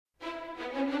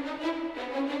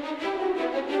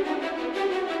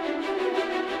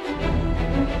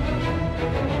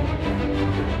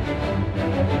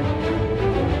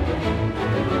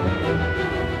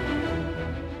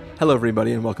Hello,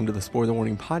 everybody, and welcome to the Spoiler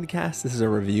Warning Podcast. This is a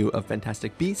review of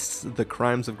Fantastic Beasts: The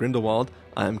Crimes of Grindelwald.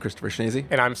 I'm Christopher Schnese.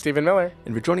 And I'm Stephen Miller.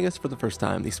 And for joining us for the first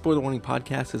time, the Spoiler Warning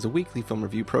Podcast is a weekly film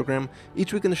review program.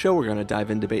 Each week in the show, we're going to dive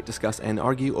in, debate, discuss, and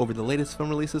argue over the latest film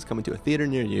releases coming to a theater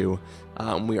near you.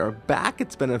 We are back.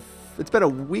 It's been a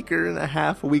week and a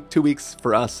half, 2 weeks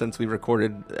for us since we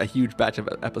recorded a huge batch of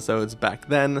episodes back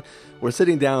then. We're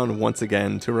sitting down once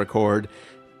again to record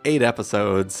 8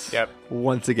 episodes. Yep.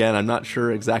 Once again, I'm not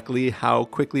sure exactly how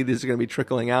quickly these are going to be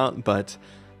trickling out, but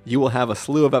you will have a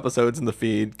slew of episodes in the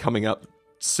feed coming up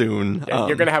soon. Yeah,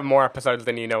 you're going to have more episodes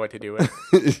than you know what to do with.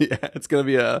 Yeah, it's going to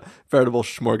be a veritable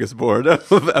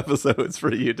smorgasbord of episodes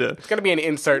for you to... It's going to be an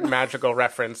insert magical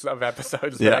reference of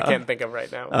episodes that I can't think of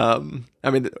right now.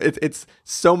 I mean, it's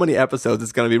so many episodes,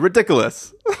 it's going to be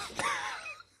ridiculous.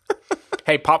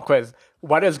 Hey, pop quiz.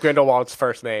 What is Grindelwald's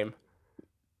first name?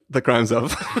 The Crimes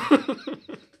of...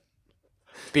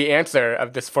 The answer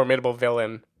of this formidable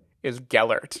villain is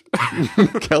Gellert.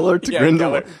 Gellert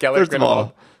Grindelwald. Gellert First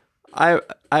Grindelwald. of all,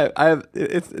 I have,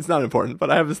 it's not important,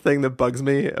 but I have this thing that bugs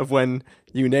me of when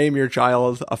you name your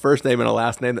child a first name and a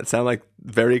last name that sound like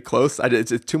very close.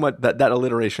 It's too much, that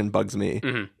alliteration bugs me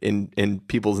in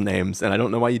people's names, and I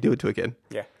don't know why you do it to a kid.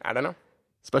 Yeah, I don't know.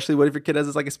 Especially what if your kid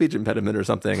has like a speech impediment or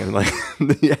something, and like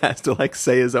he has to like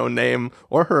say his own name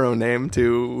or her own name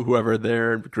to whoever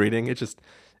they're greeting.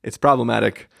 It's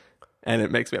problematic, and it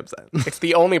makes me upset. It's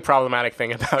the only problematic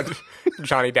thing about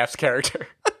Johnny Depp's character.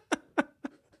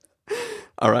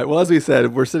 All right. Well, as we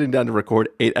said, we're sitting down to record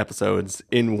 8 episodes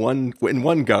in one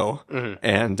go,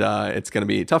 and it's going to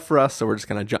be tough for us. So we're just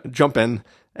going to jump in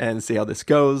and see how this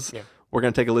goes. Yeah. We're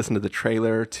going to take a listen to the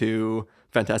trailer to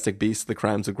Fantastic Beasts: The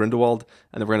Crimes of Grindelwald,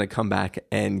 and then we're going to come back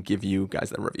and give you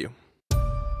guys a review.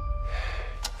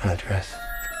 An address.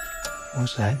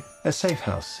 What's that? A safe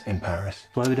house in Paris.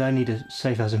 Why would I need a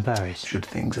safe house in Paris? Should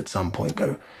things at some point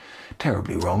go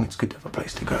terribly wrong, it's good to have a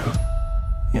place to go.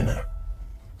 You know,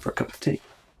 for a cup of tea.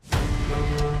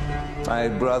 My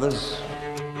brothers,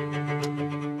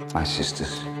 my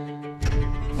sisters,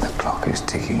 the clock is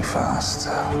ticking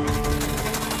faster.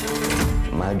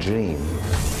 My dream,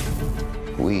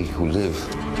 we who live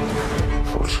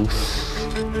for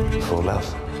truth, for love.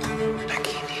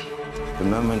 The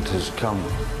moment has come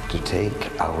to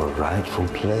take our rightful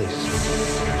place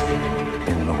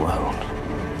in the world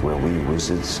where we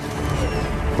wizards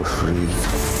were free.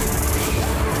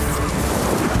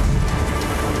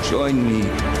 Join me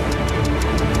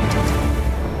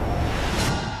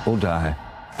or die.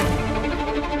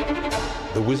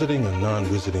 The wizarding and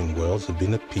non-wizarding worlds have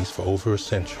been at peace for over a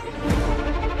century.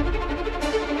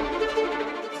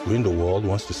 Grindelwald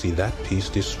wants to see that peace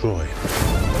destroyed.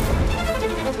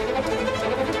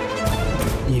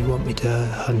 You want me to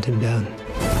hunt him down?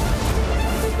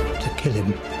 To kill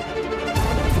him?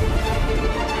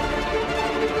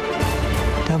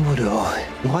 Dumbledore,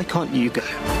 why can't you go?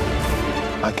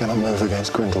 I cannot move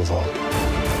against Grindelwald.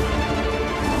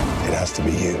 It has to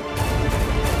be you.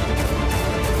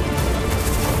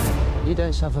 You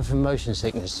don't suffer from motion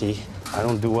sickness, do you? I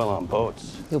don't do well on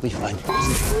boats. You'll be fine.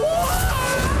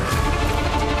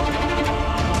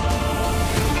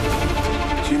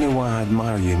 Do you know why I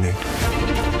admire you, Newt?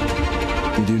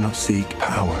 You do not seek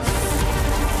power.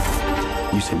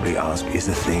 You simply ask, is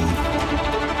the thing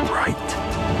right?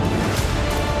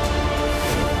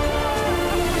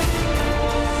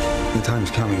 The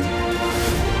time's coming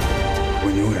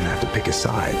when you're going to have to pick a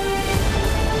side.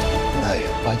 No,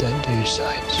 I don't do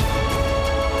sides.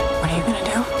 What are you gonna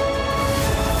do?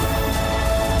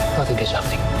 I think it's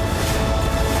something.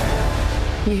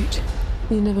 Newt,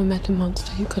 you never met a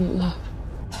monster you couldn't love.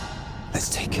 Let's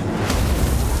take him.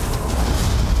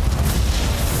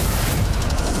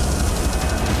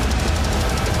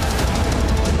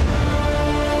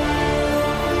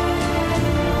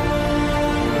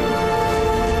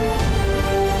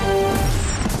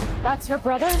 That's your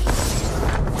brother?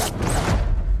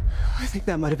 I think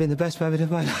that might have been the best moment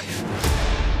of my life.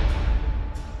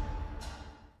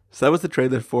 So that was the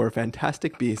trailer for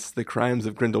Fantastic Beasts: The Crimes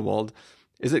of Grindelwald.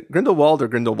 Is it Grindelwald or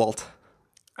Grindelwald?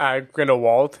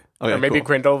 Grindelwald. Okay, or maybe cool.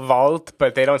 Grindelwald,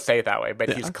 but they don't say it that way.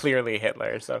 But he's clearly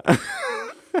Hitler, so...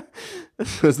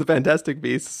 It was the Fantastic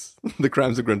Beasts: The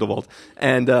Crimes of Grindelwald.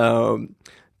 And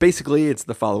basically, it's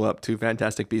the follow-up to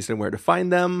Fantastic Beasts and Where to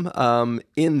Find Them.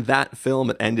 In that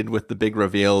film, it ended with the big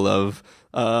reveal of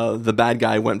the bad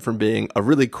guy went from being a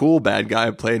really cool bad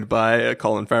guy played by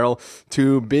Colin Farrell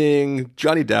to being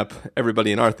Johnny Depp.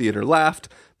 Everybody in our theater laughed,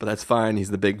 but that's fine.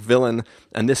 He's the big villain.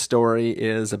 And this story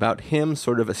is about him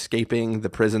sort of escaping the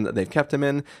prison that they've kept him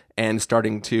in and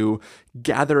starting to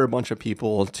gather a bunch of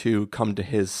people to come to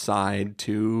his side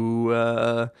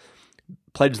to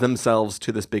pledge themselves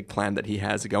to this big plan that he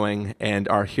has going, and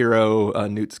our hero,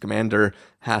 Newt Scamander,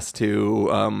 has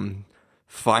to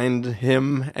find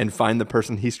him and find the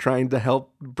person he's trying to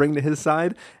help bring to his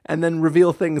side, and then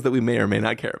reveal things that we may or may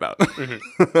not care about.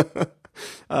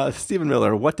 Stephen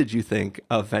Miller, what did you think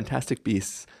of Fantastic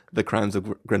Beasts: The Crimes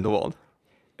of Grindelwald?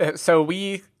 So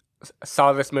we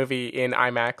saw this movie in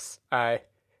IMAX.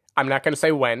 I'm not going to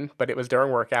say when, but it was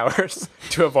during work hours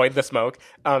to avoid the smoke.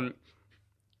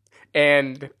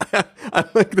 And I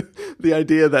like the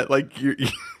idea that like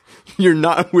you're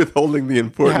not withholding the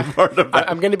important part of it.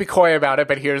 I'm going to be coy about it,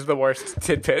 but here's the worst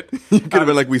tidbit. You could have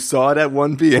been like, we saw it at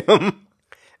 1 p.m.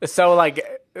 So, like,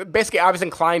 basically, I was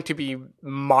inclined to be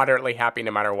moderately happy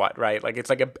no matter what, right? Like, it's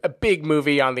like a big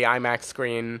movie on the IMAX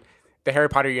screen. The Harry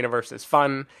Potter universe is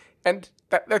fun. And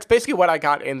that's basically what I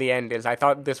got in the end, is I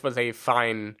thought this was a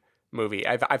fine movie.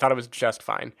 I thought it was just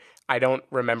fine. I don't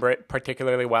remember it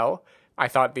particularly well. I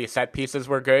thought the set pieces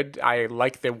were good. I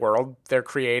like the world they're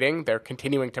creating. They're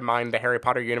continuing to mine the Harry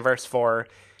Potter universe for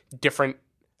different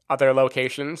other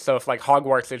locations. So if like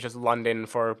Hogwarts is just London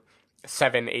for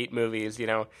 7-8 movies, you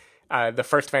know, the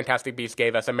first Fantastic Beasts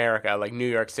gave us America, like New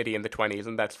York City in the 20s,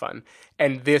 and that's fun.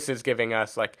 And this is giving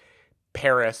us like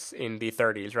Paris in the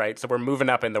 30s, right? So we're moving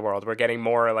up in the world. We're getting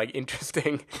more like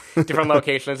interesting different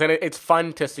locations. And it's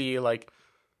fun to see like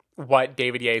what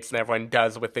David Yates and everyone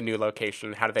does with the new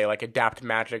location. How do they like adapt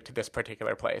magic to this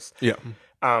particular place? Yeah.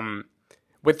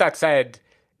 With that said,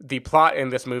 the plot in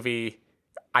this movie,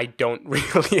 I don't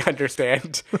really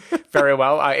understand very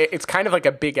well. It's kind of like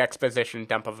a big exposition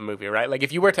dump of a movie, right? Like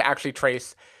if you were to actually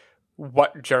trace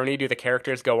what journey do the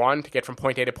characters go on to get from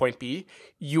point A to point B,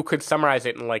 you could summarize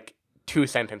it in like 2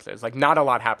 sentences. Like not a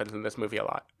lot happens in this movie a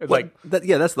lot. Like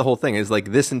that's the whole thing, is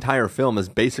like this entire film is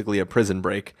basically a prison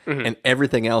break, and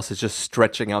everything else is just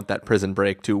stretching out that prison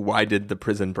break to why did the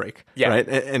prison break, right?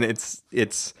 And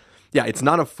it's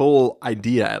not a full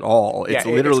idea at all. It's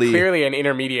literally it's clearly an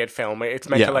intermediate film. It's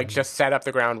meant to like just set up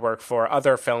the groundwork for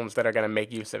other films that are going to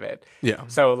make use of it. Yeah.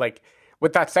 So like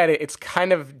with that said, it's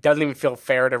kind of doesn't even feel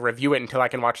fair to review it until I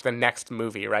can watch the next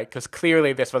movie, right? Because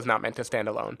clearly this was not meant to stand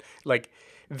alone. Like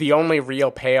the only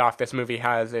real payoff this movie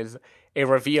has is a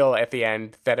reveal at the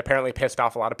end that apparently pissed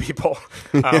off a lot of people.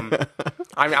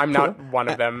 I'm not one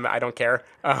of them. I don't care.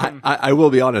 I will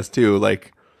be honest too.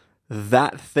 Like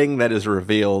that thing that is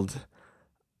revealed,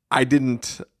 I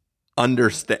didn't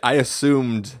understand. I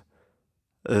assumed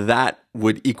that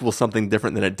would equal something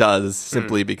different than it does,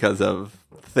 simply because of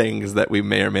things that we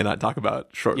may or may not talk about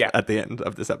at the end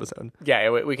of this episode. Yeah,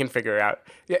 we can figure it out.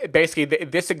 Basically,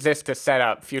 this exists to set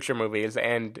up future movies,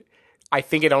 and I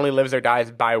think it only lives or dies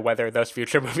by whether those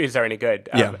future movies are any good.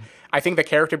 I think the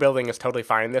character building is totally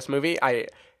fine in this movie. I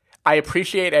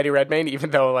appreciate Eddie Redmayne, even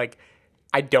though like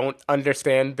I don't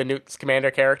understand the Newt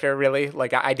Scamander character really.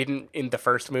 Like I didn't in the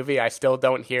first movie. I still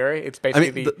don't here. It's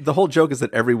basically the whole joke is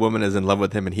that every woman is in love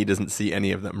with him and he doesn't see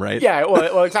any of them, right? Yeah,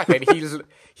 well exactly. And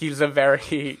he's a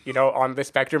very, on the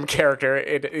spectrum character,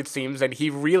 it seems, and he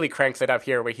really cranks it up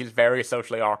here where he's very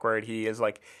socially awkward. He is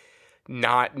like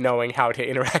not knowing how to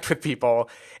interact with people,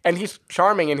 and he's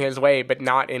charming in his way, but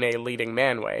not in a leading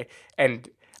man way. And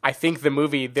I think the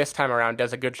movie this time around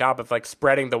does a good job of like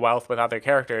spreading the wealth with other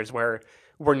characters where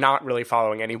we're not really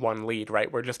following any one lead,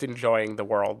 right? We're just enjoying the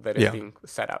world that is being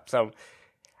set up. So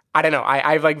I don't know.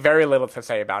 I have like very little to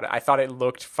say about it. I thought it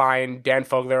looked fine. Dan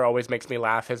Fogler always makes me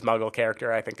laugh. His Muggle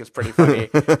character, I think, is pretty funny.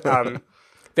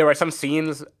 There were some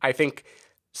scenes, I think,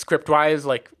 script-wise,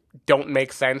 like, don't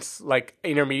make sense. Like,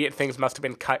 intermediate things must have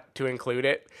been cut to include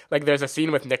it. Like, there's a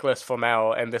scene with Nicholas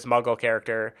Flamel and this Muggle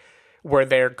character where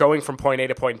they're going from point A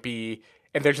to point B,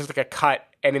 and there's just like a cut,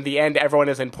 and in the end, everyone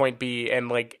is in point B, and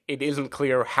like it isn't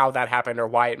clear how that happened or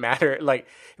why it mattered. Like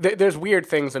there's weird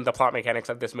things in the plot mechanics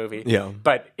of this movie. Yeah.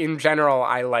 But in general,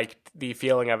 I liked the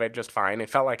feeling of it just fine. It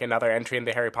felt like another entry in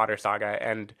the Harry Potter saga,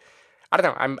 and I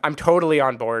don't know. I'm totally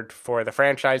on board for the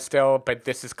franchise still, but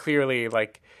this is clearly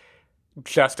like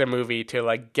just a movie to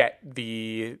like get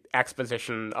the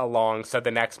exposition along, so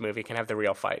the next movie can have the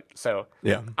real fight. So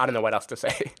yeah, I don't know what else to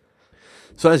say.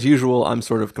 So as usual, I'm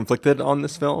sort of conflicted on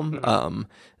this film.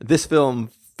 This film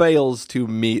fails to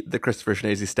meet the Christopher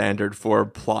Schnese standard for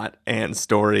plot and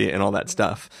story and all that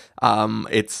stuff.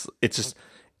 It's just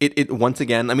once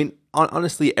again. I mean,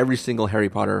 honestly, every single Harry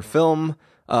Potter film,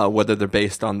 whether they're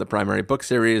based on the primary book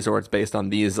series or it's based on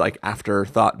these like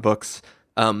afterthought books,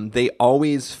 they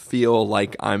always feel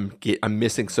like I'm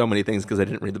missing so many things because I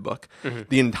didn't read the book.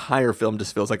 The entire film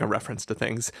just feels like a reference to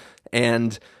things,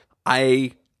 and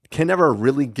I can never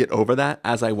really get over that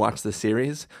as I watch the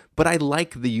series, but I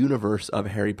like the universe of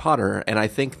Harry Potter, and I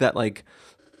think that like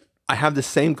I have the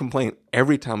same complaint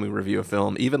every time we review a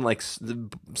film, even like 7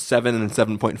 and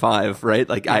 7.5, right?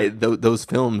 Like those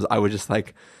films, I was just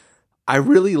like, I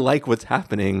really like what's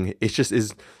happening. It just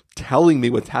is telling me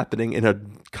what's happening in a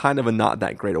kind of a not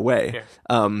that great a way.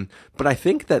 Yeah. But I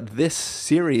think that this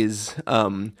series,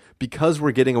 because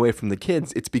we're getting away from the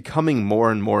kids, it's becoming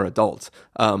more and more adult.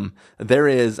 There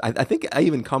is, I think I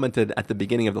even commented at the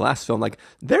beginning of the last film, like,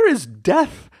 there is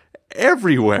death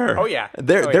everywhere. Oh yeah.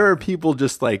 There are people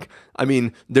just like, I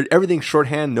mean, everything's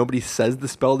shorthand. Nobody says the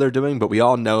spell they're doing, but we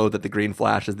all know that the green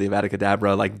flash is the Avada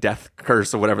Kedavra, like death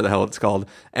curse or whatever the hell it's called.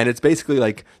 And it's basically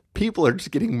like people are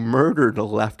just getting murdered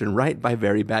left and right by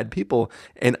very bad people.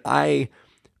 And I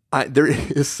there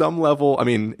is some level, I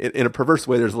mean, in a perverse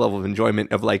way, there's a level of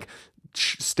enjoyment of like,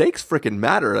 stakes freaking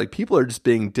matter. Like, people are just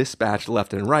being dispatched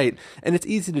left and right. And it's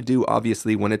easy to do,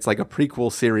 obviously, when it's like a prequel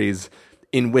series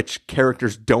in which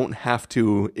characters don't have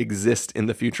to exist in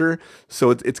the future.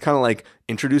 So it's kind of like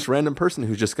introduce random person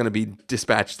who's just going to be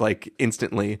dispatched like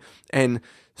instantly. And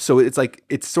so it's like,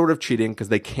 it's sort of cheating because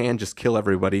they can just kill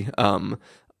everybody.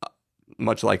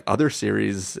 Much like other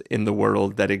series in the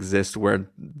world that exist where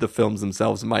the films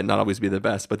themselves might not always be the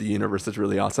best, but the universe is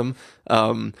really awesome.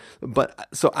 But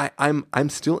so I'm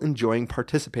still enjoying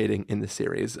participating in the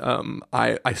series.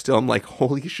 I still am like,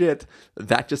 holy shit,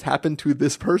 that just happened to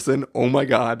this person. Oh my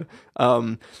God.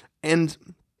 And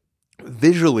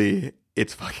visually,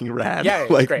 it's fucking rad. Yeah,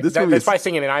 it's like, great. This That's why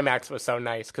seeing it in IMAX was so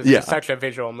nice, because it's such a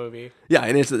visual movie. Yeah,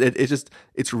 and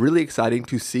it's really exciting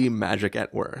to see magic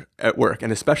at work,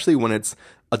 and especially when it's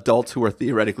adults who are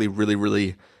theoretically really,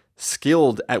 really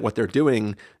skilled at what they're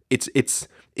doing. It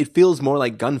feels more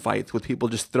like gunfights with people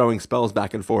just throwing spells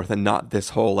back and forth, and not this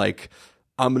whole like,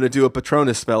 I'm going to do a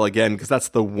Patronus spell again because that's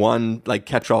the one like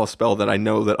catch-all spell that I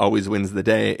know that always wins the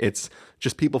day. It's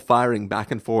just people firing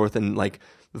back and forth and like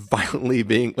violently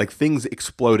being like things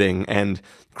exploding and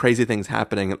crazy things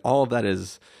happening. And all of that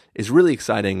is really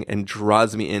exciting and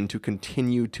draws me in to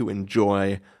continue to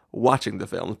enjoy watching the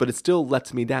films, but it still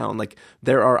lets me down. Like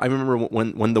I remember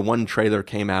when the one trailer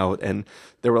came out and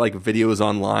there were like videos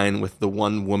online with the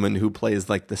one woman who plays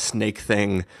like the snake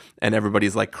thing and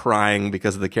everybody's like crying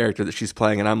because of the character that she's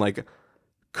playing. And I'm like,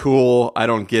 cool, I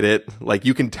don't get it. Like,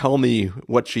 you can tell me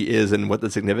what she is and what the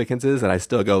significance is, and I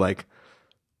still go like,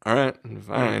 all right,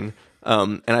 fine.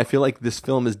 And I feel like this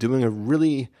film is doing a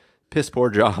really piss poor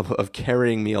job of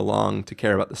carrying me along to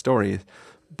care about the story,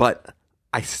 but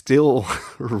I still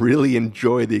really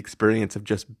enjoy the experience of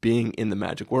just being in the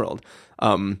magic world.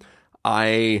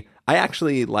 I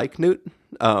actually like Newt.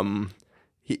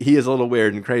 He is a little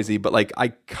weird and crazy, but like,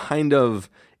 I kind of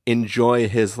enjoy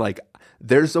his like,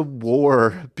 there's a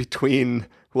war between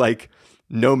like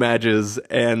no-mages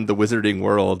and the wizarding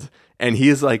world. And he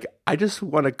is like, I just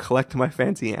want to collect my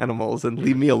fancy animals and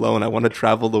leave me alone. I want to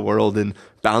travel the world and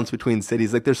bounce between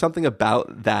cities. Like, there's something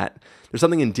about that. There's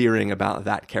something endearing about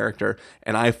that character.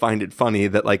 And I find it funny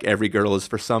that like every girl is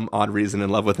for some odd reason in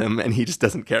love with him and he just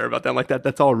doesn't care about them like that.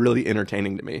 That's all really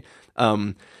entertaining to me.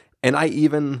 And I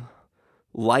even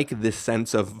like this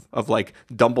sense of like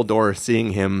Dumbledore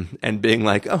seeing him and being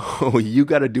like, oh, you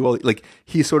got to do all, like,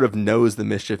 he sort of knows the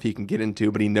mischief he can get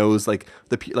into, but he knows like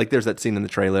there's that scene in the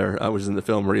trailer, which is in the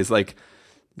film, where he's like,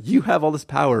 you have all this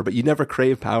power, but you never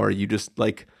crave power. You just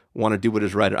like want to do what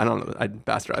is right. I don't know. I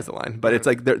bastardized the line, but it's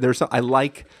like there's some, I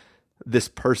like this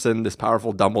person, this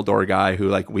powerful Dumbledore guy who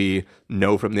like we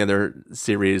know from the other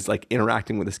series, like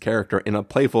interacting with this character in a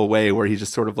playful way where he's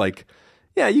just sort of like,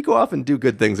 yeah, you go off and do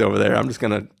good things over there. I'm just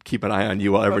going to keep an eye on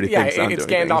you while everybody thinks I'm doing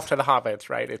things. Yeah, it's Gandalf to the hobbits,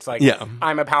 right? It's like,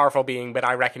 I'm a powerful being, but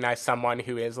I recognize someone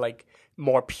who is like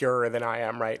more pure than I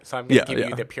am, right? So I'm going to give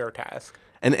you the pure task.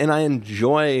 And I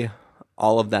enjoy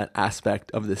all of that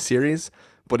aspect of the series,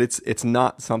 but it's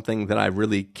not something that I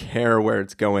really care where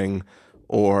it's going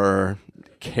or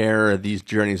care these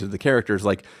journeys of the characters.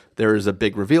 Like, there is a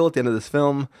big reveal at the end of this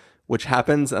film, which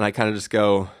happens, and I kind of just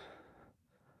go,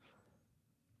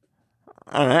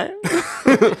 all right.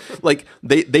 Like,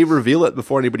 they reveal it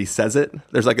before anybody says it.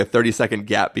 There's like a 30-second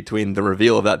gap between the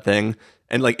reveal of that thing.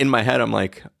 And like in my head, I'm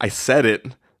like, I said it.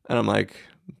 And I'm like,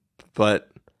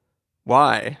 but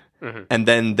why? Mm-hmm. And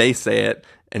then they say it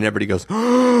and everybody goes,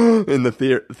 in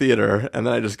the theater. And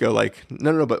then I just go like,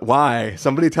 no, but why?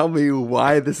 Somebody tell me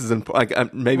why this is important.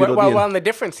 Like, maybe well, and the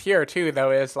difference here too,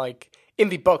 though, is like in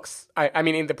the books, I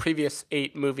mean, in the previous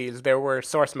 8 movies, there were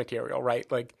source material,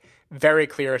 right? Like, very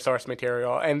clear source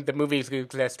material, and the movies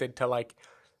existed to like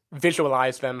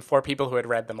visualize them for people who had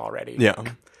read them already. Yeah.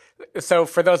 So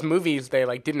for those movies, they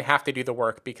like didn't have to do the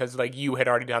work because like you had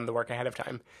already done the work ahead of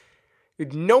time.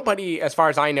 Nobody, as far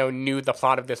as I know, knew the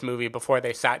plot of this movie before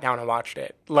they sat down and watched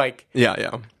it. Like,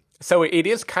 yeah. So it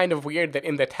is kind of weird that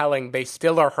in the telling, they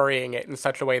still are hurrying it in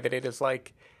such a way that it is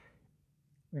like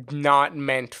not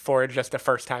meant for just a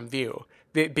first time view.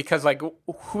 Because like,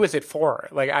 who is it for?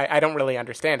 Like, I don't really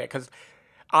understand it, because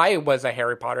I was a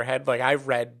Harry Potter head. Like, I've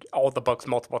read all the books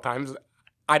multiple times.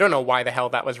 I don't know why the hell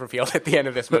that was revealed at the end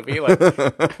of this movie. Like,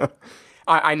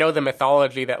 I know the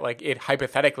mythology that like it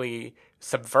hypothetically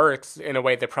subverts in a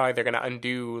way that probably they're going to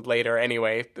undo later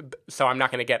anyway. So I'm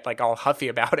not going to get like all huffy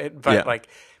about it. But like,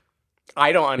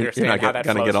 I don't understand how that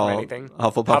flows from anything.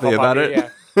 Hufflepuffy about it.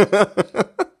 Yeah.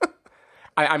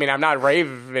 I mean, I'm not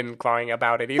Ravenclawing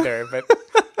about it either, but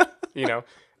you know,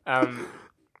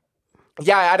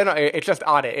 yeah, I don't know. It's just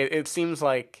odd. It seems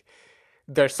like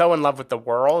they're so in love with the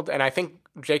world, and I think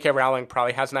J.K. Rowling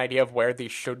probably has an idea of where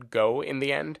these should go in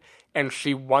the end, and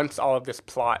she wants all of this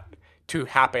plot to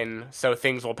happen so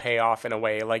things will pay off in a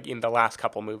way like in the last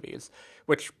couple movies,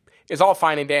 which is all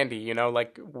fine and dandy, you know,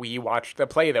 like we watched the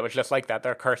play that was just like that,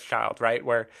 The Cursed Child, right?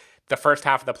 Where the first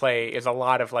half of the play is a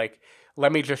lot of like,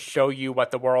 let me just show you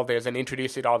what the world is and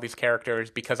introduce you to all these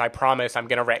characters because I promise I'm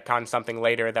going to retcon something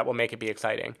later that will make it be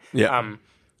exciting. Yeah.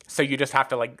 So you just have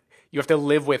to like, you have to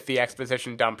live with the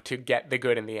exposition dump to get the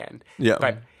good in the end. Yeah.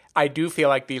 But I do feel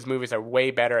like these movies are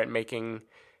way better at making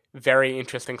very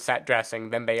interesting set dressing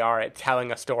than they are at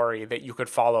telling a story that you could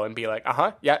follow and be like,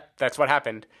 yeah, that's what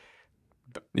happened.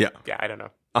 But, yeah, I don't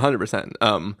know.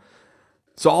 100%.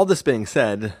 So all this being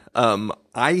said,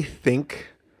 I think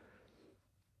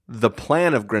the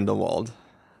plan of Grindelwald,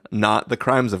 not the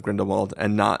crimes of Grindelwald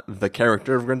and not the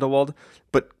character of Grindelwald,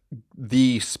 but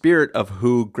the spirit of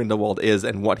who Grindelwald is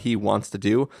and what he wants to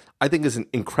do, I think is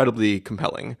incredibly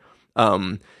compelling.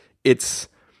 It's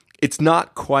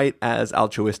not quite as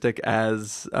altruistic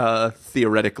as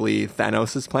theoretically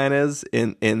Thanos' plan is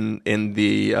in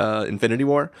the Infinity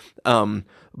War,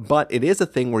 but it is a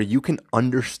thing where you can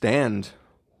understand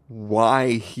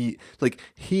why he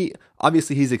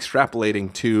obviously he's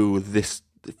extrapolating to this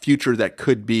future that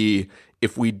could be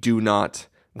if we do not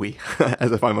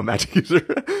as if I'm a magic user,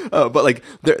 but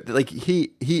like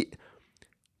he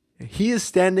is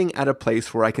standing at a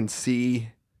place where I can see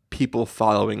people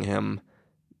following him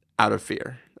out of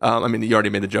fear. I mean, you already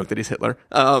made the joke that he's Hitler.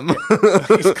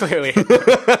 He's clearly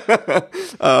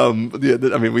I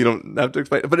mean, we don't have to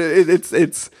explain it, but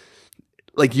it's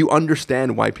like you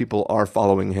understand why people are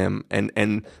following him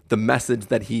and the message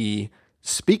that he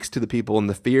speaks to the people and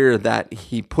the fear that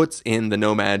he puts in the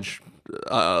No-Maj,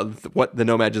 what the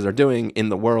No-Majs are doing in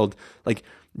the world. Like,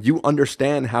 you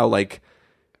understand how, like,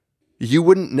 you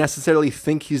wouldn't necessarily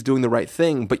think he's doing the right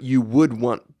thing, but you would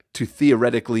want to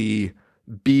theoretically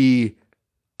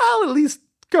I'll at least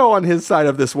go on his side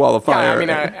of this wall of fire. Yeah, I mean,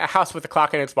 a house with a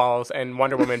clock in its walls and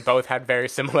Wonder Woman both had very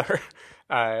similar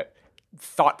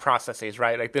thought processes,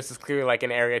 right? Like, this is clearly like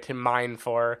an area to mine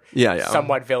for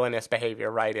somewhat villainous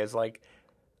behavior, right? Is like,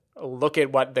 look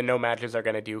at what the No-Majs are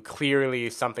going to do. Clearly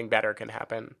something better can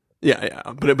happen. Yeah.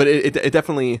 But it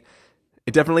definitely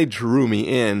drew me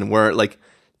in where, like,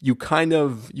 you kind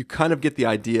of get the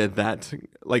idea that,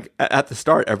 like, at the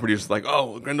start, everybody's just like,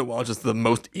 oh, Grindelwald's just the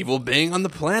most evil being on the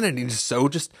planet. He's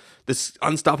just this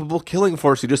unstoppable killing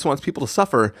force who just wants people to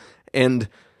suffer. And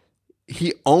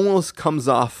he almost comes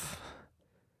off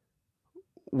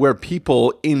where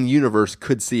people in universe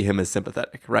could see him as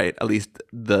sympathetic, right? At least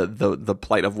the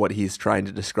plight of what he's trying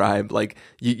to describe. Like,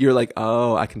 you're like,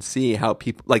 oh, I can see how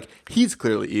people, like, he's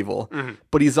clearly evil,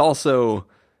 but he's also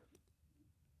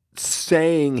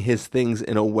saying his things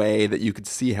in a way that you could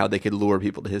see how they could lure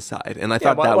people to his side. And I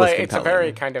thought that was compelling. It's a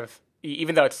very kind of,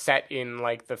 even though it's set in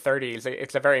like the 30s,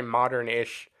 it's a very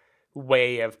modern-ish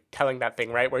way of telling that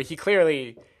thing, right? Where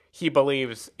he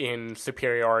believes in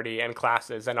superiority and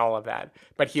classes and all of that,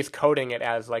 but he's coding it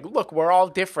as like, look, we're all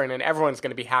different and everyone's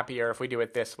going to be happier if we do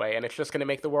it this way, and it's just going to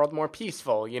make the world more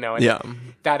peaceful, you know? And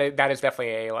that is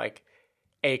definitely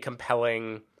a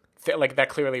compelling, like, that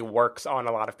clearly works on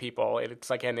a lot of people. It's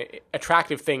like an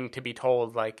attractive thing to be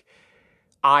told, like,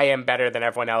 I am better than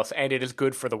everyone else, and it is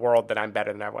good for the world that I'm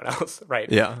better than everyone else,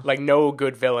 right? Yeah. Like, no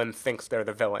good villain thinks they're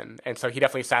the villain, and so he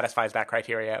definitely satisfies that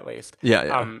criteria at least.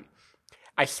 Yeah.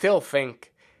 I still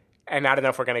think, and I don't know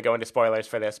if we're going to go into spoilers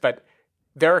for this, but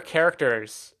there are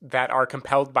characters that are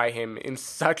compelled by him in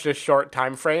such a short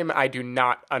time frame. I do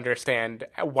not understand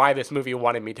why this movie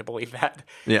wanted me to believe that.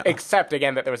 Yeah. Except,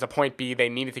 again, that there was a point B they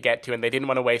needed to get to, and they didn't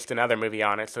want to waste another movie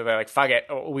on it. So they're like, fuck it.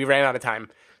 We ran out of time.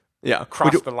 Yeah.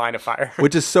 Crossed the line of fire.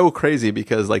 Which is so crazy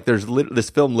because, like, this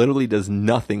film literally does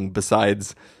nothing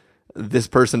besides this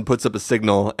person puts up a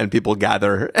signal and people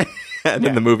gather and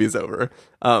then the movie's over.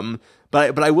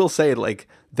 But I will say, like,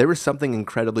 there was something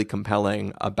incredibly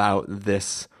compelling about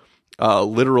this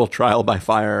literal trial by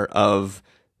fire of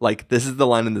like, this is the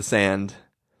line in the sand.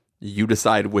 You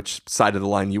decide which side of the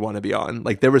line you want to be on.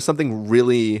 Like, there was something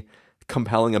really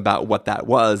compelling about what that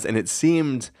was. And it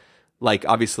seemed like,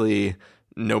 obviously,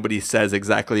 nobody says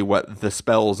exactly what the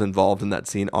spells involved in that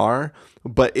scene are,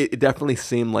 but it definitely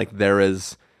seemed like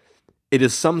it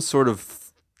is some sort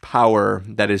of power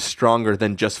that is stronger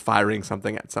than just firing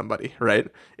something at somebody, right?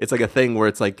 It's like a thing where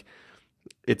it's like,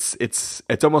 it's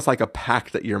almost like a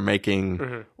pact that you're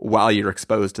making while you're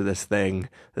exposed to this thing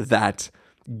that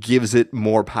gives it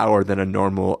more power than a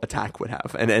normal attack would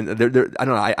have. And there I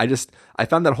don't know. I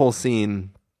found that whole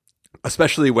scene,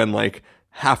 especially when like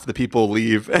half the people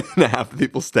leave and half the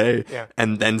people stay,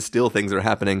 and then still things are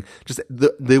happening. Just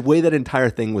the way that entire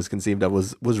thing was conceived of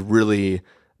was really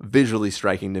visually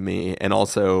striking to me, and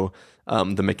also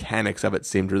the mechanics of it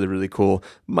seemed really, really cool,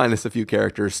 minus a few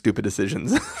characters' stupid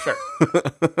decisions. Sure.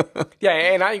 Yeah,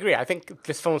 and I agree. I think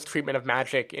this film's treatment of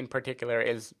magic in particular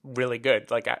is really good.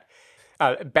 Like,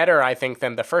 better, I think,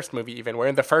 than the first movie even, where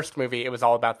in the first movie, it was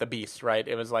all about the beasts, right?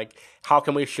 It was like, how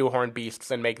can we shoehorn beasts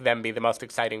and make them be the most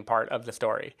exciting part of the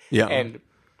story? Yeah. And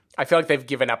I feel like they've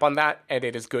given up on that, and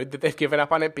it is good that they've given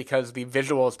up on it, because the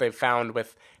visuals they've found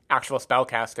with actual spell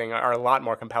casting are a lot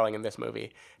more compelling in this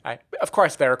movie. Of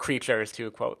course, there are creatures,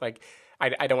 to quote. Like,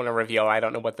 I don't want to reveal. I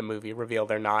don't know what the movie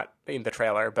revealed or not in the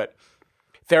trailer, but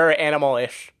there are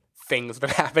animal-ish things that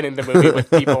happen in the movie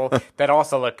with people that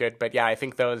also look good. But yeah, I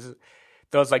think those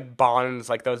like bonds,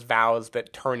 like those vows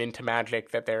that turn into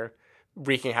magic, that they're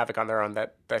wreaking havoc on their own,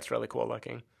 that's really cool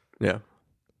looking. Yeah.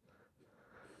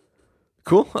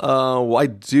 Cool. Well, I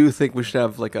do think we should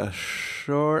have like a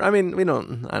short. I mean, I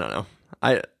don't know.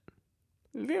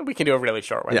 Yeah, we can do a really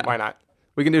short one. Yeah. Why not?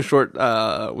 We can do a short.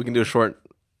 We can do a short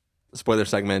spoiler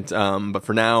segment. But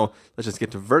for now, let's just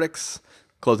get to verdicts,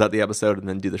 close out the episode, and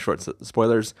then do the short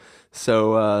spoilers.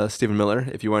 So, Stephen Miller,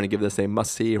 if you want to give this a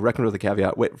must-see, recommend with a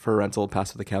caveat, wait for a rental,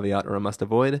 pass with a caveat, or a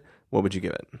must-avoid, what would you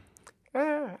give it?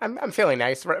 I'm feeling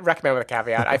nice. Recommend with a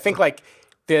caveat. I think like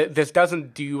this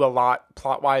doesn't do a lot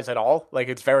plot-wise at all. Like,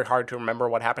 it's very hard to remember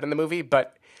what happened in the movie,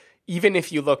 but even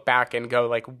if you look back and go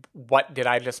like, what did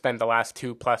I just spend the last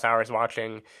 2+ hours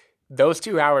watching? Those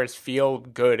 2 hours feel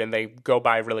good, and they go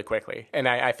by really quickly. And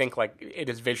I think like it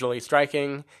is visually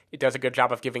striking. It does a good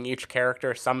job of giving each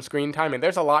character some screen time, and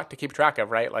there's a lot to keep track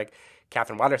of, right? Like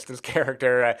Catherine Waterston's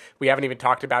character. We haven't even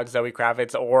talked about Zoe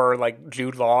Kravitz or like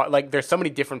Jude Law. Like, there's so many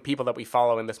different people that we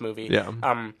follow in this movie.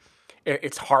 Yeah.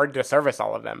 It's hard to service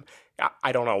all of them.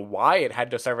 I don't know why it had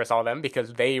to service all of them,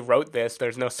 because they wrote this.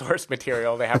 There's no source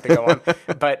material they have to go on.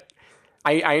 But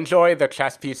I enjoy the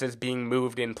chess pieces being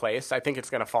moved in place. I think it's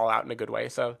going to fall out in a good way.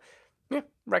 So, yeah,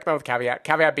 recommend with caveat.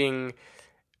 Caveat being,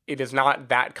 it is not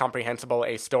that comprehensible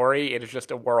a story. It is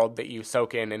just a world that you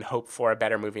soak in and hope for a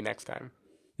better movie next time.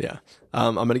 Yeah.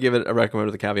 I'm going to give it a recommend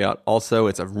with a caveat. Also,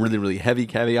 it's a really, really heavy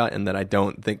caveat in that I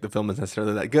don't think the film is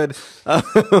necessarily that good.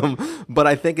 But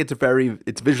I think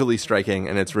it's visually striking,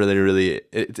 and it's really, really,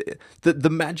 the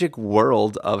magic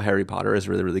world of Harry Potter is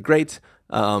really, really great.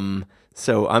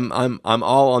 So I'm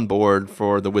all on board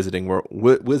for the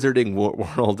wizarding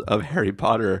world of Harry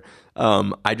Potter.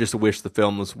 I just wish the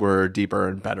films were deeper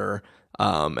and better.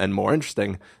 And more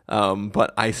interesting.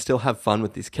 But I still have fun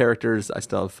with these characters. I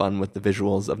still have fun with the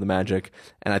visuals of the magic.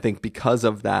 And I think because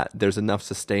of that, there's enough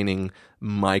sustaining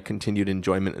my continued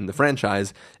enjoyment in the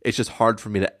franchise. It's just hard for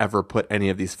me to ever put any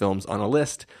of these films on a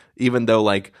list, even though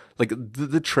like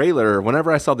the trailer,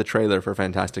 whenever I saw the trailer for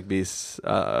Fantastic Beasts,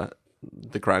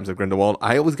 The Crimes of Grindelwald,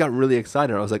 I always got really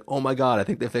excited. I was like, oh my God, I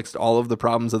think they fixed all of the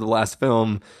problems of the last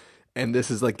film. And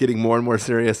this is like getting more and more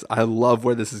serious. I love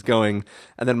where this is going.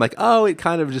 And then I'm like, oh, it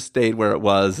kind of just stayed where it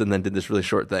was and then did this really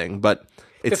short thing. But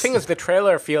the thing is, the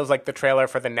trailer feels like the trailer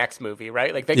for the next movie,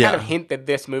 right? Like, they kind of hint that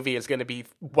this movie is going to be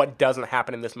what doesn't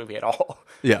happen in this movie at all.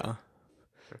 Yeah.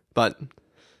 But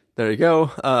there you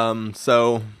go.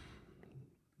 So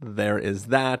there is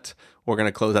that. We're going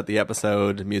to close out the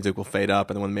episode. Music will fade up.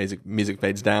 And then when music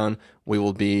fades down, we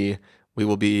will be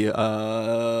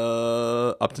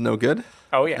up to no good.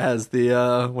 Oh, yeah. As the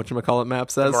whatchamacallit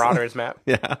map says. The Marauders map.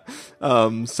 Yeah.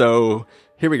 So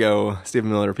here we go.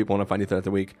 Stephen Miller, if people want to find you throughout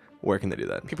the week, where can they do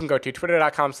that? People can go to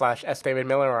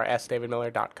twitter.com/sdavidmiller or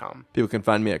sdavidmiller.com. People can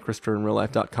find me at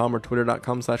ChristopherInRealLife.com or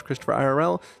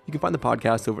twitter.com/ChristopherIRL. You can find the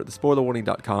podcast over at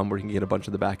thespoilerwarning.com, where you can get a bunch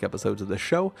of the back episodes of the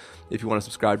show. If you want to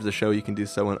subscribe to the show, you can do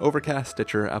so on Overcast,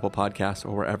 Stitcher, Apple Podcasts,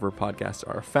 or wherever podcasts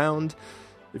are found.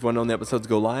 If you want to know when the episodes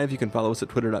go live, you can follow us at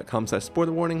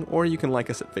twitter.com/spoilerwarning, or you can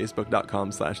like us at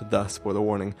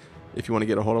facebook.com/thespoilerwarning. If you want to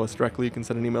get a hold of us directly, you can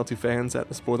send an email to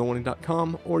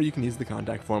fans@thespoilerwarning.com, or you can use the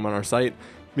contact form on our site.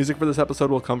 Music for this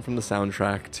episode will come from the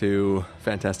soundtrack to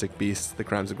Fantastic Beasts: The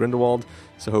Crimes of Grindelwald,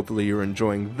 so hopefully you're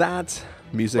enjoying that.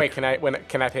 Music. Wait, can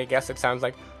I take a guess? It sounds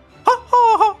like...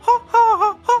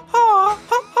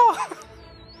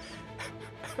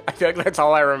 I feel like that's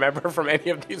all I remember from any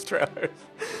of these trailers.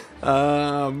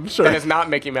 Sure. That is not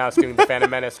Mickey Mouse doing the Phantom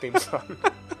Menace theme song.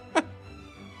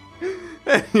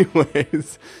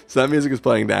 Anyways, so that music is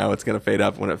playing now. It's going to fade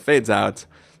up. When it fades out,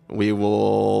 we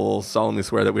will solemnly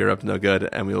swear that we are up to no good,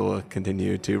 and we will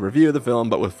continue to review the film,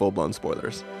 but with full-blown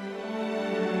spoilers.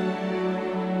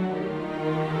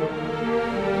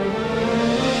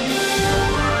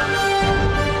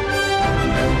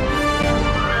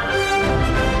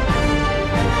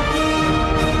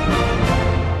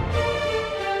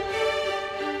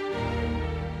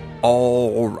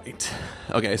 All right.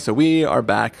 Okay, so we are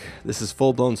back. This is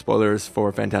full-blown spoilers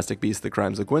for Fantastic Beasts: The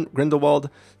Crimes of Grindelwald.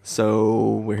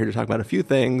 So we're here to talk about a few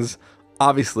things.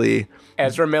 Obviously,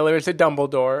 Ezra Miller is a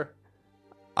Dumbledore.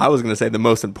 I was going to say the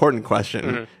most important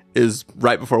question is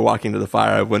right before walking into the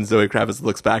fire, when Zoe Kravitz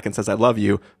looks back and says, "I love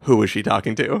you," who was she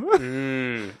talking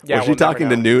to? Yeah, was she talking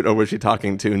to Newt, or was she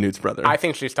talking to Newt's brother? I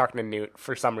think she's talking to Newt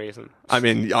for some reason. I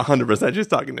mean, 100% she's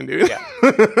talking to Newt. Yeah.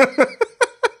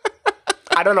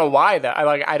 I don't know why though.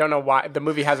 I don't know why the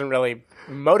movie hasn't really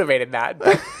motivated that.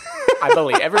 But I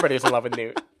believe everybody's in love with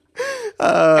Newt,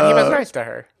 and he was nice to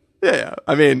her. Yeah.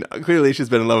 I mean, clearly she's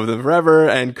been in love with him forever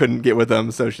and couldn't get with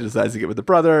him, so she decides to get with the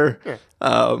brother. Yeah.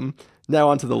 Now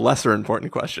on to the lesser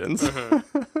important questions.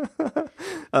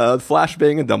 Flash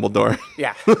being a Dumbledore.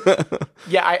 Yeah.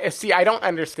 Yeah, I don't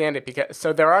understand it because...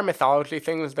 So there are mythology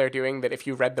things they're doing that if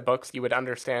you read the books, you would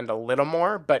understand a little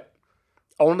more, but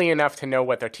only enough to know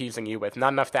what they're teasing you with,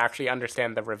 not enough to actually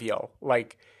understand the reveal.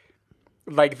 Like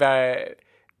the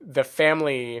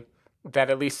family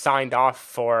that at least signed off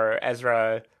for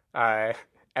Ezra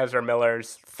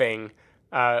Miller's thing,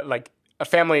 like a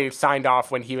family signed off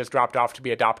when he was dropped off to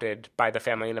be adopted by the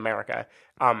family in America.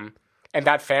 And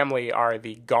that family are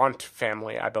the Gaunt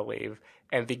family, I believe.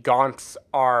 And the Gaunts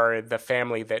are the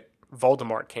family that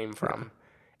Voldemort came from.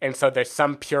 And so there's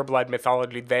some pureblood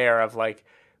mythology there of like,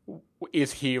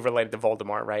 is he related to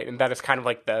Voldemort, right? And that is kind of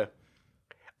like the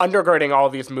undergirding all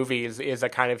these movies is a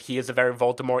kind of, he is a very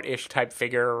Voldemort-ish type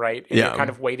figure, right? And you're kind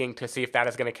of waiting to see if that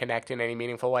is going to connect in any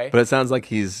meaningful way. But it sounds like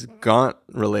he's Gaunt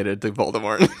related to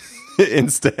Voldemort.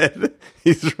 Instead,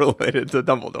 he's related to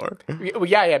Dumbledore.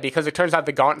 Yeah, because it turns out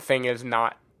the Gaunt thing is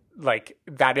not, like,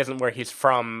 that isn't where he's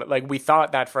from. Like, we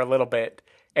thought that for a little bit,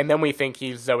 and then we think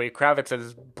he's Zoe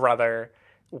Kravitz's brother,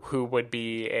 who would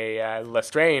be a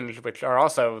Lestrange, which are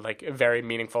also, like, very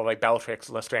meaningful. Like, Bellatrix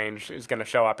Lestrange is going to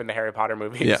show up in the Harry Potter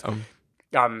movies.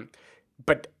 Yeah.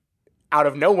 But out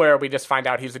of nowhere, we just find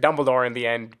out he's a Dumbledore in the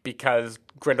end because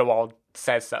Grindelwald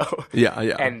says so. Yeah.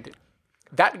 And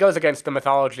that goes against the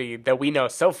mythology that we know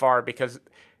so far because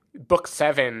Book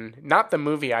 7, not the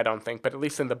movie, I don't think, but at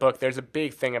least in the book, there's a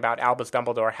big thing about Albus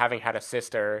Dumbledore having had a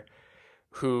sister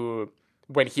who,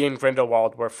 when he and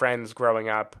Grindelwald were friends growing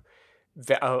up,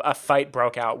 a fight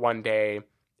broke out one day,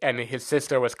 and his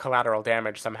sister was collateral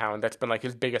damage somehow, and that's been like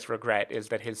his biggest regret is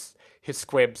that his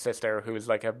squib sister, who is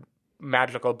like a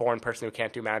magical born person who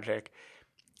can't do magic,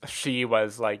 she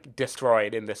was like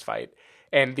destroyed in this fight.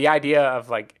 And the idea of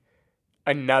like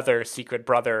another secret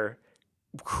brother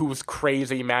who's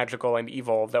crazy, magical, and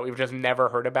evil that we've just never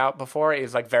heard about before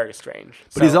is like very strange.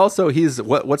 But he's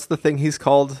what's the thing he's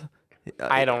called?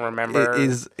 I don't remember.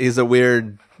 Is a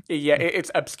weird... Yeah, it's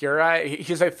Obscura.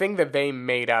 He's a thing that they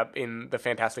made up in the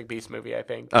Fantastic Beasts movie, I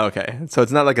think. Okay, so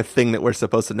it's not like a thing that we're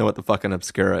supposed to know what the fucking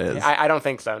Obscura is. I don't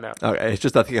think so, no. Okay, it's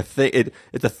just like a thing.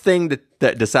 It's a thing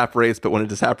that disapparates, but when it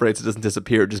disapparates, it doesn't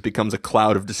disappear. It just becomes a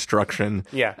cloud of destruction.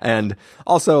 Yeah. And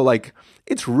also, like,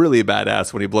 it's really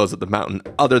badass when he blows up the mountain,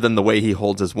 other than the way he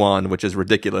holds his wand, which is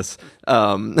ridiculous.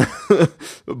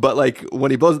 But, like,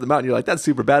 when he blows up the mountain, you're like, that's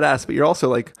super badass, but you're also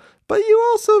like, but you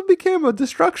also became a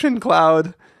destruction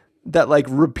cloud that like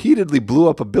repeatedly blew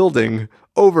up a building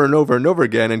over and over and over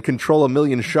again and control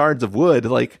 1,000,000 shards of wood.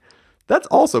 Like, that's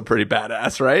also pretty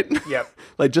badass, right? Yep.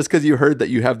 Like, just because you heard that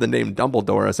you have the name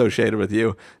Dumbledore associated with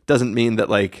you doesn't mean that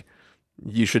like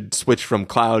you should switch from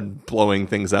cloud blowing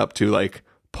things up to like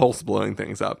pulse blowing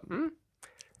things up.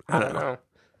 I don't know.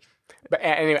 But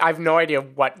anyway, I have no idea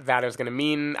what that is going to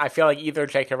mean. I feel like either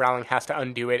J.K. Rowling has to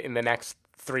undo it in the next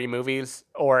 3 movies,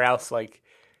 or else like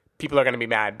people are going to be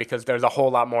mad because there's a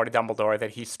whole lot more to Dumbledore that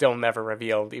he still never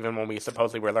revealed, even when we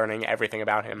supposedly were learning everything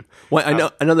about him. Well,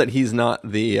 I know that he's not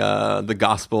the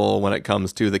gospel when it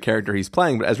comes to the character he's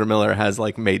playing, but Ezra Miller has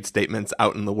like made statements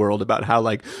out in the world about how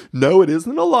like, no, it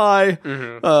isn't a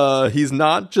lie. He's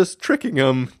not just tricking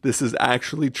him. This is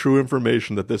actually true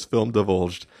information that this film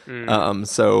divulged.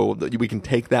 So we can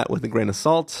take that with a grain of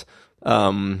salt.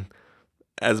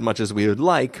 As much as we would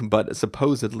like, but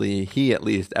supposedly he, at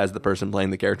least as the person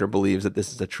playing the character, believes that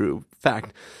this is a true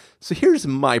fact. So here's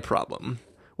my problem,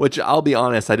 which I'll be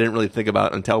honest, I didn't really think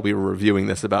about until we were reviewing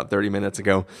this about 30 minutes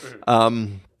ago.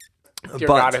 Dear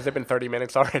God, has it been 30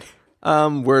 minutes already?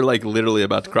 We're like literally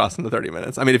about to cross into 30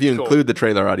 minutes. I mean, if you include the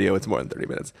trailer audio, it's more than 30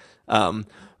 minutes. So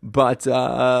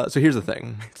here's the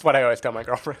thing. It's what I always tell my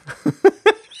girlfriend.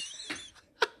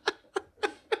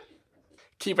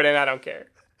 Keep it in, I don't care.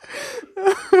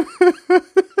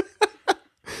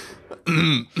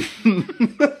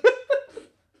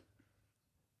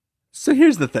 So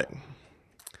here's the thing.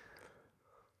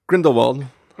 Grindelwald,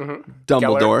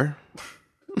 Dumbledore.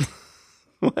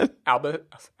 What?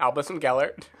 Albus and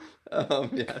Gellert.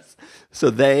 Yes. So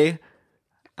they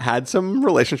had some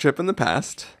relationship in the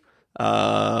past.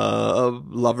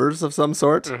 Lovers of some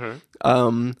sort.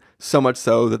 So much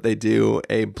so that they do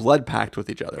a blood pact with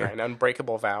each other. Yeah, an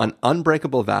unbreakable vow. An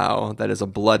unbreakable vow that is a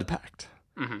blood pact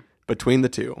between the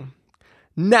two.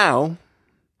 Now,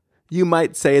 you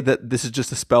might say that this is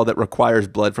just a spell that requires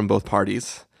blood from both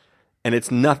parties. And it's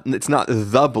not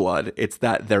the blood, it's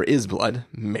that there is blood,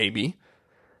 maybe.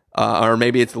 Or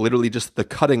maybe it's literally just the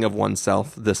cutting of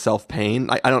oneself, the self-pain.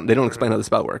 They don't explain how the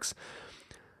spell works.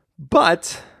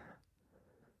 But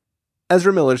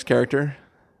Ezra Miller's character,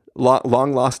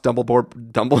 long lost Dumbledore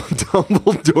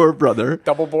brother.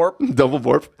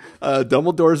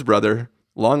 Dumbledore's brother,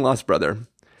 long lost brother,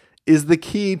 is the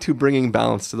key to bringing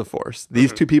balance to the Force.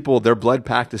 These two people, their blood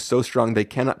pact is so strong they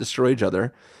cannot destroy each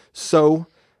other. So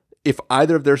if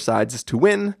either of their sides is to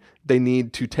win, they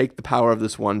need to take the power of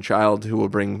this one child who will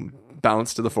bring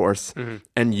balance to the Force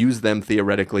and use them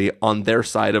theoretically on their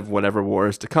side of whatever war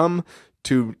is to come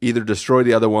to either destroy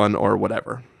the other one or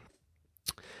whatever.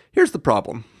 Here's the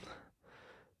problem.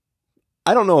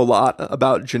 I don't know a lot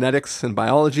about genetics and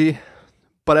biology,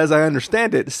 but as I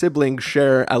understand it, siblings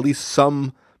share at least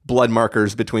some blood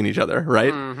markers between each other,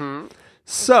 right?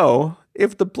 So,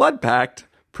 if the blood pact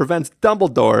prevents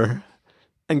Dumbledore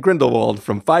and Grindelwald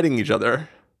from fighting each other,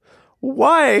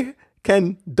 why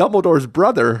can Dumbledore's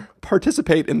brother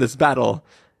participate in this battle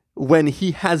when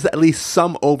he has at least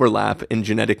some overlap in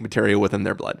genetic material within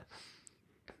their blood?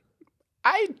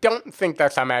 I don't think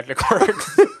that's how magic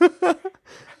works.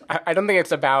 I don't think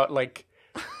it's about, like,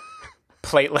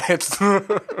 platelets.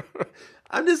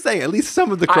 I'm just saying, at least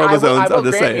some of the chromosomes are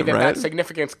the same, right? That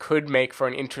significance could make for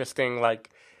an interesting,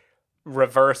 like,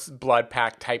 reverse blood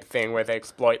pact type thing where they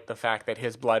exploit the fact that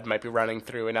his blood might be running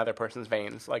through another person's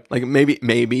veins. Like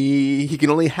maybe he can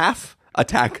only half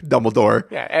attack Dumbledore,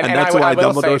 and that's why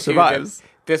Dumbledore survives.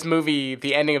 This movie,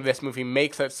 the ending of this movie,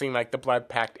 makes it seem like the blood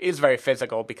pact is very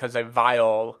physical because a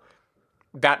vial,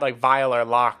 that like vial or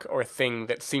lock or thing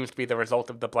that seems to be the result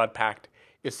of the blood pact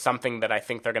is something that I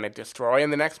think they're going to destroy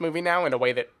in the next movie now in a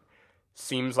way that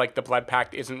seems like the blood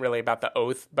pact isn't really about the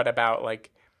oath, but about like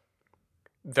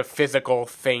the physical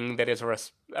thing that is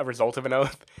a result of an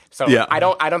oath. So yeah. I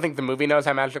don't think the movie knows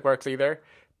how magic works either,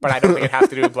 but I don't think it has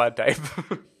to do with blood type.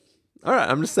 All right,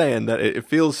 I'm just saying that it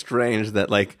feels strange that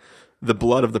like the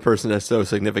blood of the person is so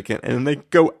significant, and they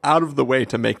go out of the way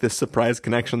to make this surprise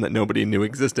connection that nobody knew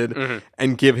existed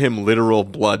and give him literal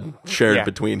blood shared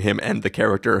between him and the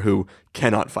character who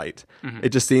cannot fight. It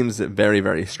just seems very,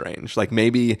 very strange. Like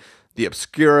maybe the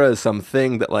Obscura is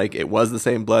something that like it was the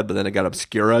same blood, but then it got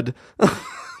obscura'd.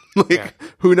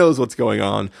 Who knows what's going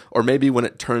on? Or maybe when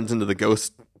it turns into the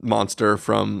ghost monster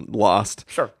from Lost,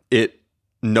 it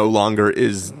no longer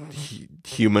is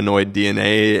humanoid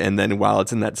DNA, and then while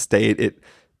it's in that state, it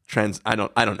I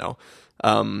don't know.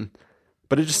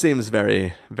 But it just seems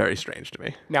very, very strange to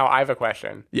me. Now I have a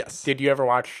question. Yes. Did you ever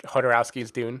watch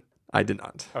Jodorowsky's Dune? I did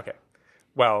not. Okay.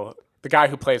 Well, the guy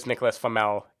who plays Nicholas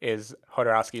Flamel is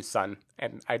Jodorowsky's son,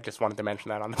 and I just wanted to mention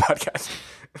that on the podcast.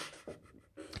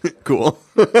 Cool.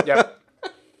 Yep.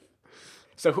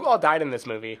 So who all died in this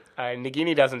movie?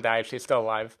 Nagini doesn't die. She's still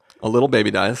alive. A little baby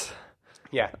dies.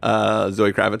 Yeah.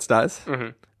 Zoe Kravitz dies.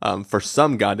 For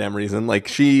some goddamn reason. Like,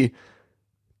 she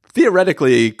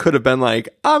theoretically could have been like,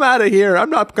 I'm out of here. I'm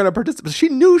not going to participate. She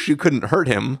knew she couldn't hurt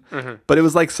him. But it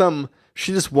was like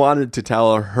she just wanted to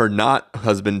tell her not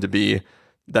husband-to-be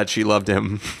that she loved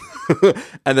him.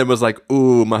 And then was like,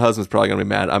 ooh, my husband's probably going to be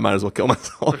mad. I might as well kill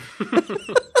myself.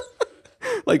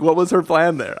 Like, what was her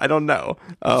plan there? I don't know.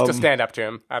 Just to stand up to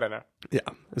him. I don't know. Yeah.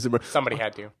 Somebody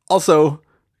had to. Also,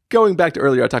 going back to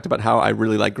earlier, I talked about how I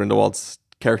really like Grindelwald's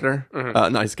character.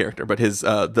 Not his character, but his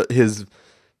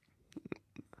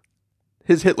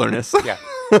Hitlerness. Yeah.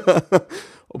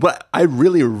 But I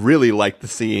really, really like the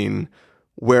scene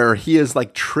where he has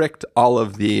like tricked all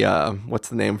of the what's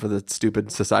the name for the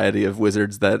stupid society of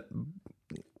wizards that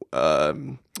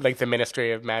like the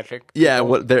Ministry of Magic. Yeah,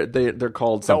 what they're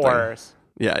called something. The Aurors.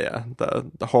 Yeah.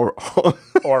 The horror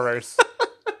Aurors.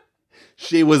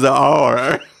 She was an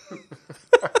auror.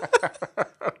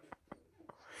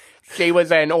 She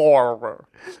was an auror.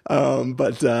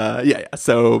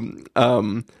 So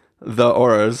the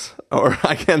aurors, or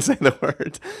I can't say the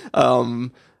word.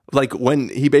 Like when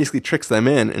he basically tricks them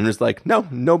in and is like, no,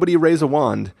 nobody raise a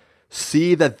wand.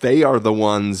 See that they are the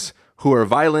ones who are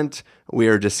violent. We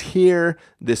are just here.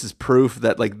 This is proof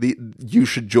that like you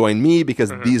should join me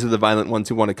because these are the violent ones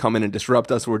who want to come in and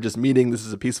disrupt us. We're just meeting. This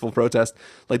is a peaceful protest.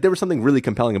 Like there was something really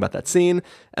compelling about that scene.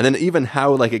 And then even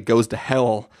how like it goes to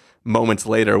hell moments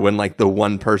later when like the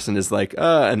one person is like,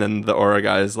 and then the aura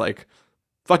guy is like,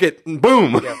 fuck it,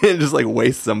 boom, and just like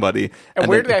waste somebody. And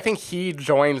weirdly, I think he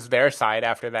joins their side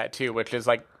after that too, which is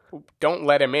like, don't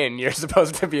let him in. You're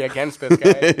supposed to be against this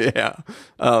guy. Yeah.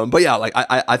 But yeah, like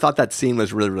I thought that scene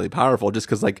was really, really powerful just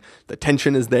because like the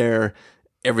tension is there.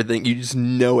 Everything, you just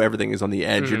know everything is on the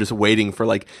edge. You're just waiting for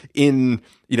like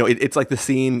it's like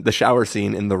the shower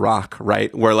scene in The Rock,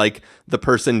 right? Where like the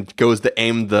person goes to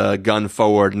aim the gun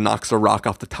forward, knocks a rock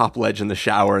off the top ledge in the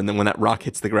shower. And then when that rock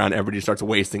hits the ground, everybody starts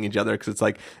wasting each other. Cause it's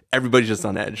like, everybody's just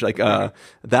on edge. Like,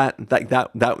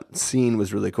 that scene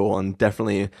was really cool and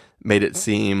definitely made it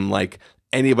seem like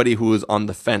anybody who was on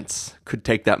the fence could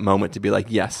take that moment to be like,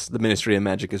 yes, the Ministry of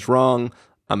Magic is wrong.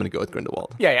 I'm going to go with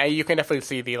Grindelwald. Yeah, you can definitely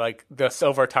see the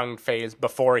silver-tongued phase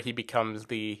before he becomes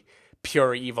the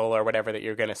pure evil or whatever that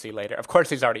you're going to see later. Of course,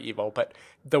 he's already evil, but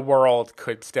the world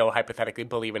could still hypothetically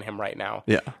believe in him right now.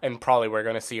 Yeah. And probably we're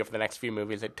going to see over the next few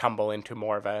movies it tumble into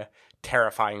more of a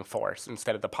terrifying force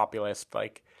instead of the populist,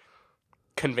 like,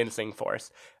 convincing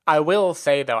force. I will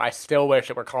say, though, I still wish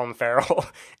it were Colin Farrell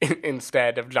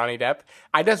instead of Johnny Depp.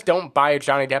 I just don't buy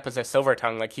Johnny Depp as a silver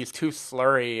tongue. Like, he's too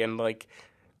slurry and, like,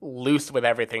 loose with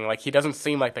everything. Like, he doesn't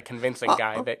seem like the convincing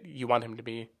guy that you want him to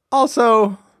be.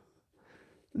 Also,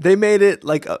 they made it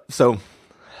like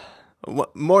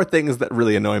more things that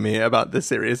really annoy me about this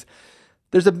series.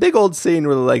 There's a big old scene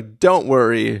where they're like, don't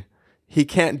worry, he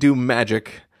can't do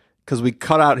magic because we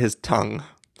cut out his tongue.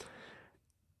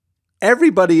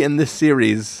 Everybody in this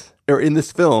series or in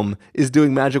this film is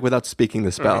doing magic without speaking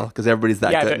the spell because everybody's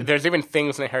that good. Yeah, there's even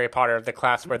things in Harry Potter, the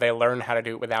class, where they learn how to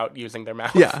do it without using their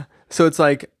mouth. Yeah. So it's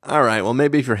like, all right, well,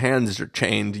 maybe if your hands are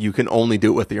chained, you can only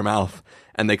do it with your mouth.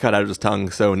 And they cut out his tongue,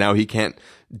 so now he can't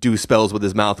do spells with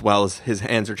his mouth while his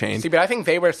hands are chained. See, but I think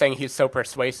they were saying he's so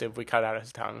persuasive we cut out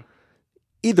his tongue.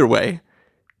 Either way,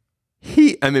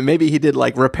 maybe he did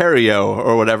like Repario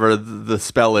or whatever the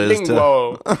spell is.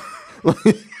 Bingo.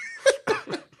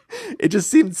 It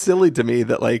just seemed silly to me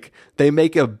that like they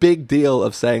make a big deal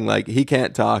of saying like he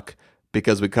can't talk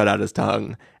because we cut out his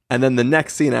tongue. And then the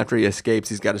next scene after he escapes,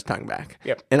 he's got his tongue back.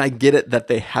 Yep. And I get it that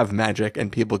they have magic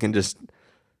and people can just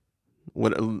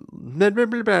whatever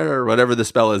the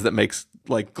spell is that makes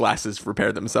like glasses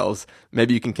repair themselves.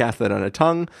 Maybe you can cast that on a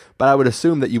tongue, but I would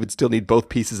assume that you would still need both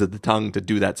pieces of the tongue to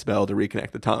do that spell to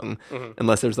reconnect the tongue,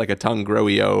 unless there's like a tongue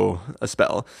growio a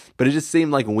spell. But it just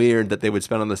seemed like weird that they would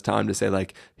spend all this time to say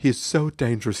like he's so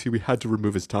dangerous, we had to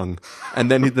remove his tongue,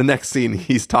 and then the next scene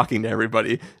he's talking to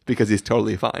everybody because he's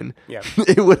totally fine. Yeah,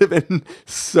 it would have been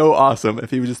so awesome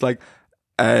if he was just like,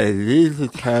 I need to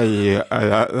tell you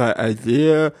about that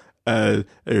idea.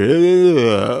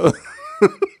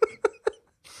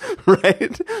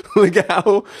 Right? Like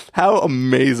how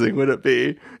amazing would it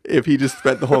be if he just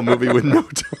spent the whole movie with no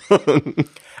tongue?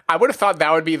 I would have thought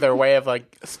that would be their way of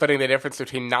like splitting the difference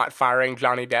between not firing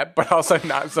Johnny Depp but also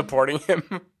not supporting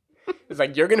him. It's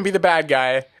like, you're gonna be the bad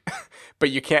guy,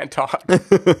 but you can't talk.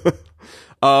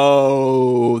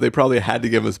 Oh, they probably had to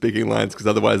give him speaking lines because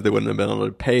otherwise they wouldn't have been able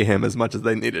to pay him as much as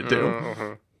they needed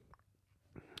to.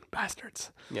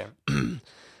 Bastards. Yeah.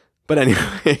 But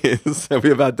anyways, have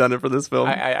we about done it for this film?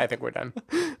 I think we're done.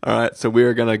 All right, so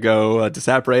we're going to go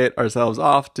separate ourselves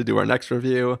off to do our next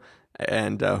review,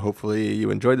 and hopefully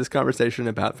you enjoyed this conversation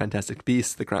about Fantastic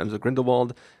Beasts, The Crimes of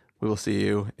Grindelwald. We will see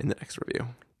you in the next review.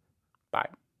 Bye.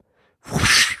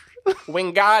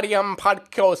 Wingardium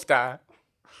Podcosta.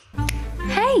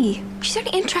 Hey, she's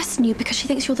only interested in you because she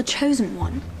thinks you're the chosen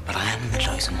one. But I am the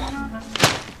chosen one.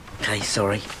 Okay,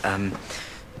 sorry.